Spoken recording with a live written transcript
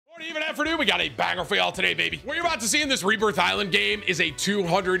Even afternoon, we got a banger for y'all today, baby. What you're about to see in this Rebirth Island game is a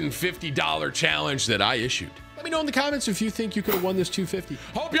 $250 challenge that I issued. Let me know in the comments if you think you could have won this $250.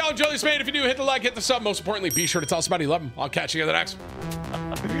 Hope y'all enjoy this, man. If you do, hit the like, hit the sub. Most importantly, be sure to tell somebody you love them. I'll catch you in the next one.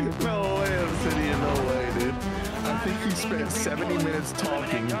 No way, Obsidian, no way, dude. I think he spent 70 minutes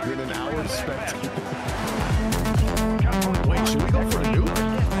talking, then an hour spectating. Wait, should we go for a nuke?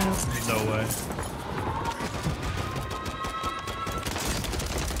 No way.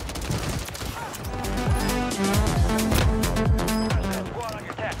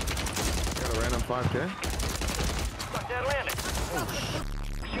 Got a random 5K?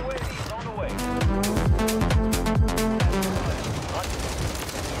 UAV's on the way.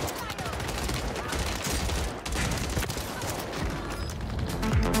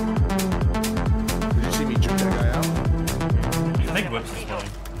 Did you see me shoot that guy out? I think Whips is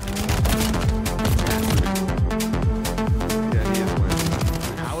playing. Yeah, he is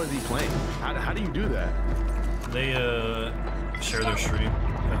playing. How is he playing? How do you do that? They share their stream,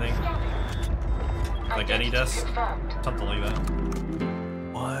 I think. Like any desk, something like that.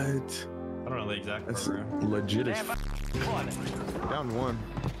 What? I don't know the exact That's program. legit as Down one.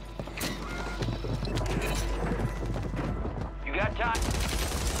 You got time?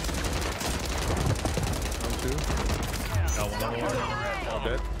 Down two. Got one more. All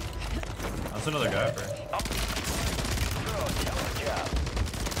dead. That's another guy for Good job.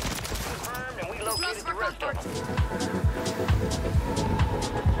 Confirmed, and we located the rest of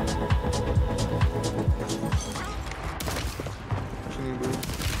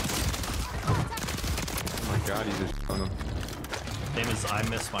Oh my god, he just on him. Name is I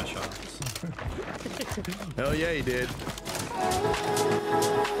Miss My Shots. Hell yeah, he did.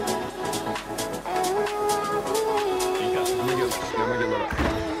 Let me get lit up.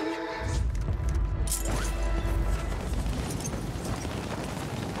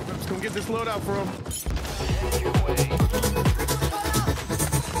 Let's go get this loadout for him.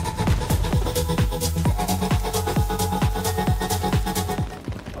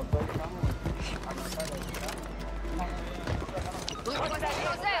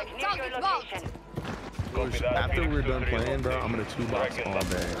 After we're done playing, bro, I'm gonna 2-box all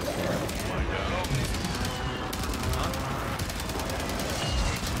day.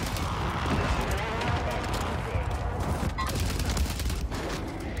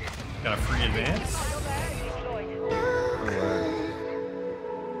 Got a free advance.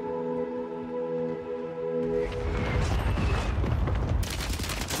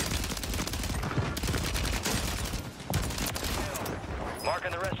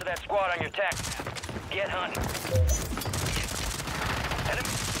 Marking the rest of that squad on your tech. Get hunting.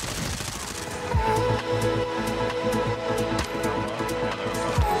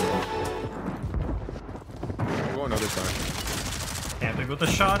 Go another time. Can't pick with the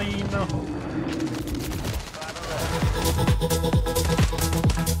shotty, no.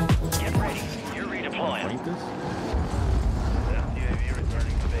 Get ready. You're redeploying. Rank this? UAV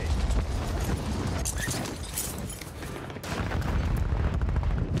returning to base.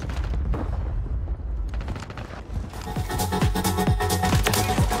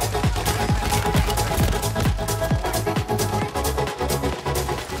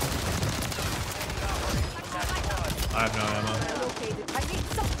 I have no ammo.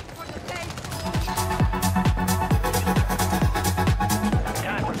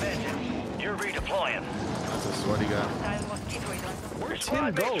 Time for vengeance. You're redeploying. That's a sweaty guy. Where's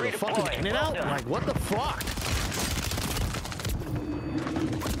Tim go? The fucking in and out? Like, what the fuck?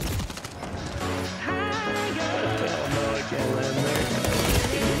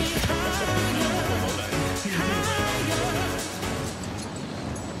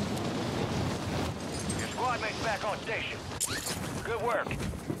 Your squad mate's back on station. Good work.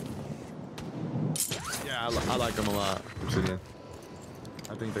 Yeah, I like them a lot. Obsidian.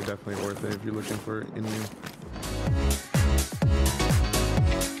 I think they're definitely worth it if you're looking for any.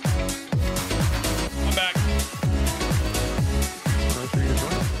 I'm back.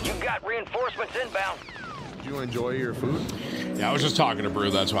 You got reinforcements inbound. Did you enjoy your food? Yeah, I was just talking to Brew.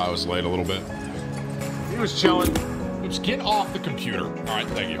 That's why I was late a little bit. He was chilling. Whips, get off the computer. All right,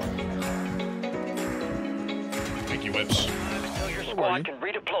 thank you. Thank you, Whips. Until your squad can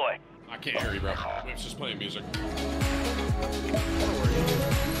redeploy. I can't hear you, bro. Whips just playing music.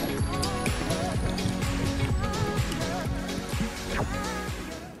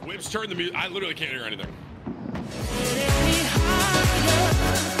 Whips turn the music. I literally can't hear anything.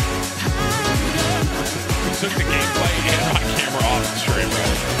 Took the gameplay and my camera off the stream, bro.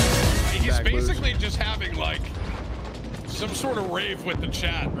 He's basically just having like some sort of rave with the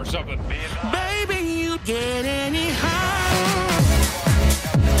chat or something. Baby, you get any higher.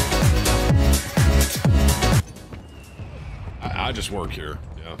 I just work here.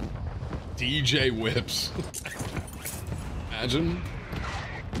 Yeah. DJ Whips. Imagine.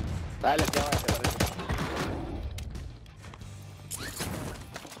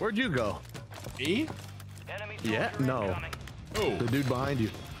 Where'd you go? Me? Yeah, no. Oh, The dude behind you.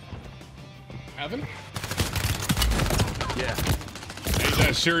 Evan? Yeah. Ain't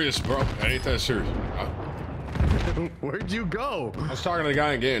that serious, bro. Ain't that serious. Where'd you go? I was talking to the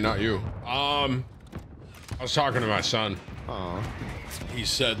guy in game, not you. I was talking to my son. Aw. He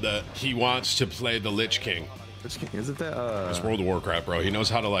said that he wants to play the Lich King. Lich King, isn't that It's World of Warcraft, bro. He knows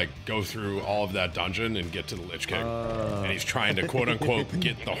how to like go through all of that dungeon and get to the Lich King. And he's trying to quote unquote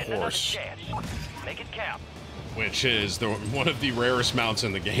get the horse, Make it count. which is one of the rarest mounts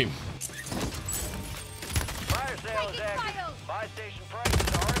in the game. Fire sale is active. Buy station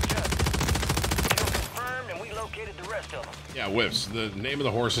prices are adjusted. Kill confirmed, and we located the rest of them. Yeah, Whips. The name of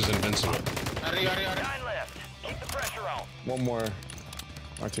the horse is Invincible. 9 left. Keep the pressure on. one more?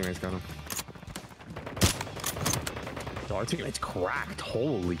 Our teammate's got him. Oh, our teammate's cracked.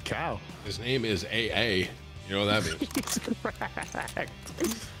 Holy cow. His name is AA. You know what that means? He's cracked.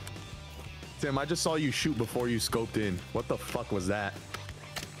 Tim, I just saw you shoot before you scoped in. What the fuck was that?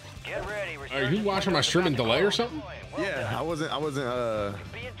 Get ready. Are you watching my stream in delay or something? Yeah, I wasn't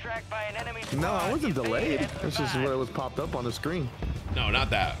Being tracked by an enemy no, I squad. wasn't Get delayed. paid It's just what it was popped up on the screen. No, not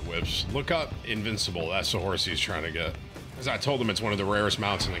that, Whips. Look up Invincible. That's the horse he's trying to get. Because I told him it's one of the rarest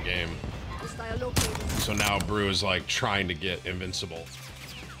mounts in the game. So now Brew is like trying to get Invincible.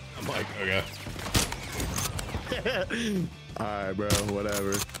 I'm like, okay. Alright, bro,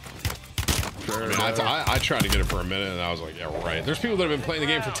 whatever. Sure, I mean, I tried to get it for a minute and I was like, yeah, right. There's people that have been playing the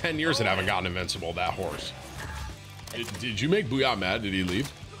game for 10 years that haven't gotten Invincible, that horse. Did you make Booyah mad? Did he leave?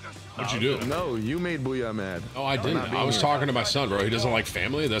 What'd you do? No, you made Booyah mad. Oh, I didn't. I was talking to my son, bro. He doesn't like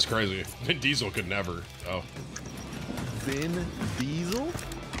family? That's crazy. Vin Diesel could never. Oh. Vin Diesel? Know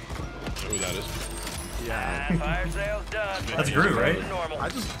who that is? Yeah. Fire sale's done. That's Groot, right? Normal. I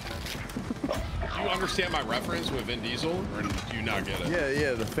just Do you understand my reference with Vin Diesel, or do you not get it?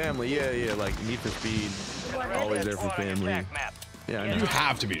 yeah, the family. Yeah, like Need for Speed. Always there for family. Yeah, I You know.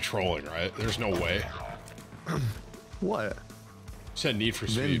 have to be trolling, right? There's no way. You What? said Need for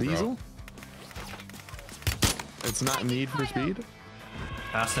Vin Speed, Diesel? bro. It's not Need for Speed?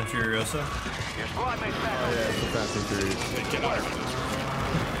 Fast and Furiosa. Your squad mate's back. Yeah, it's the Fast and Furious. Hey, get out of this.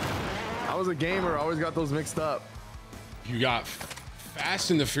 I was a gamer, I always got those mixed up. You got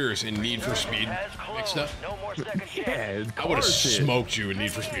Fast and the Furious and Need for Speed mixed up. No more second Yeah, chance. I would have shit. smoked you in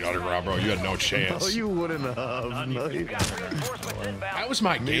Need for Speed Underground, bro. You had no Oh, chance. you wouldn't have. No, you Got reinforcements inbound. That was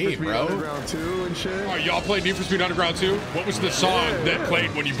my Need for game, Speed bro. Underground 2 and shit. Oh, y'all played Need for Speed Underground too? What was the song that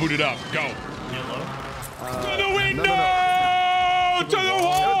played when you booted up? Go. Yellow. To the window! no. To the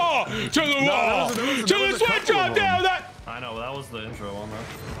wall! To the wall! there was To a the switch couple up of down that! I know, that was the intro one though.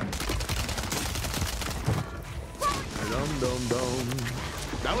 Dum dum dum.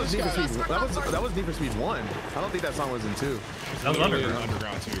 That was Need for Speed. That was Need for Speed 1. I don't think that song was in 2. That was Underground.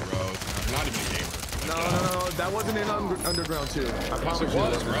 Underground too, bro. You're not even a gamer. No, that wasn't in Underground 2. I Yes, promise it you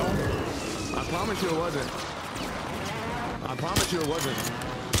was, it bro. wasn't. I promise you it wasn't. I promise you it wasn't.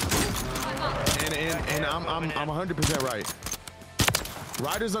 And I'm 100% right.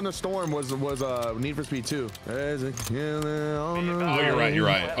 Riders on the Storm was Need for Speed 2. There's a killer on the Oh, you're right. You're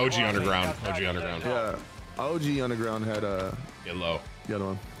right. OG Underground. OG Underground. Yeah. OG Underground had Get low. the other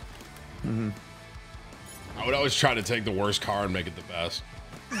one. I would always try to take the worst car and make it the best.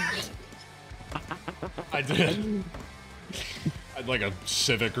 I did. I'd like a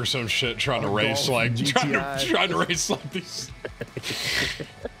Civic or some shit trying to race Golf like GTI. trying to race like these.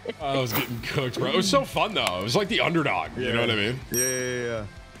 I was getting cooked, bro. It was so fun though. It was like the underdog. You know what I mean? Yeah.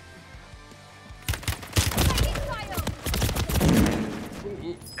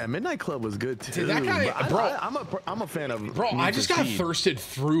 Yeah, Midnight Club was good too. Dude, that guy- but bro- I'm a fan of. Bro, Need I for just got Speed. thirsted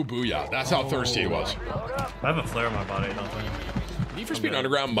through Booyah. That's how thirsty he was. I have a flare in my body, I don't think. Need for Speed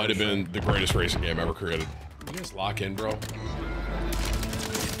Underground might have been the greatest racing game ever created. You guys lock in, bro.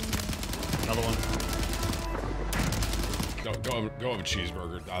 Another one. Go have a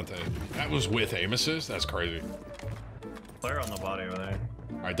cheeseburger, Dante. That was with aim assist? That's crazy. Flare on the body over there.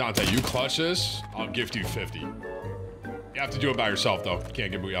 All right, Dante, you clutch this, I'll gift you 50. You have to do it by yourself, though. You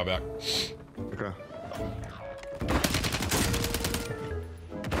can't give Booyah back. Okay.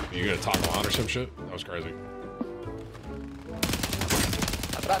 You gonna talk on or some shit? That was crazy. You're in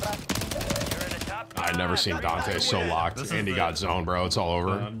the top I'd never seen Dante so locked. This is Andy the- got zoned, bro. It's all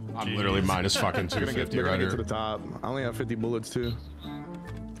over. I'm GG's. literally minus fucking 250 They're gonna right get to here. the top. I only have 50 bullets too.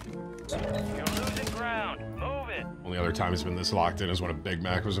 You're losing ground. Move it. Only other time he's been this locked in is when a Big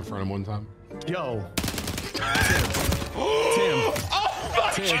Mac was in front of him one time. Yo. Oh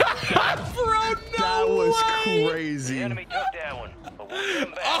my Tim. God, bro, no That was way. crazy. The enemy took that one, but we'll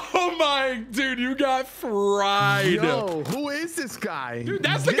come back. Oh my, dude, you got fried. Yo, who is this guy? Dude,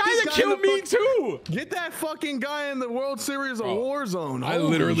 that's the Get guy this that in killed the me fuck- too. Get that fucking guy in the World Series of Warzone. I Holy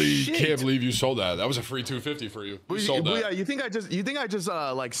literally shit. can't believe you sold that. That was a free 250 for you. You sold that. Yeah, you think I just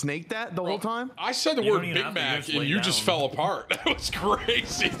like snaked that the whole time? I said the You word don't even Big have to, you Mac just and lay you just down. fell apart. That was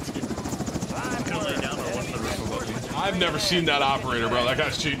crazy. Dude. Could have laid down or watched the roof above you. I've never seen that operator, bro. That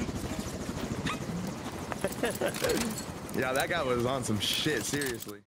guy's cheating. Yeah, that guy was on some shit, seriously.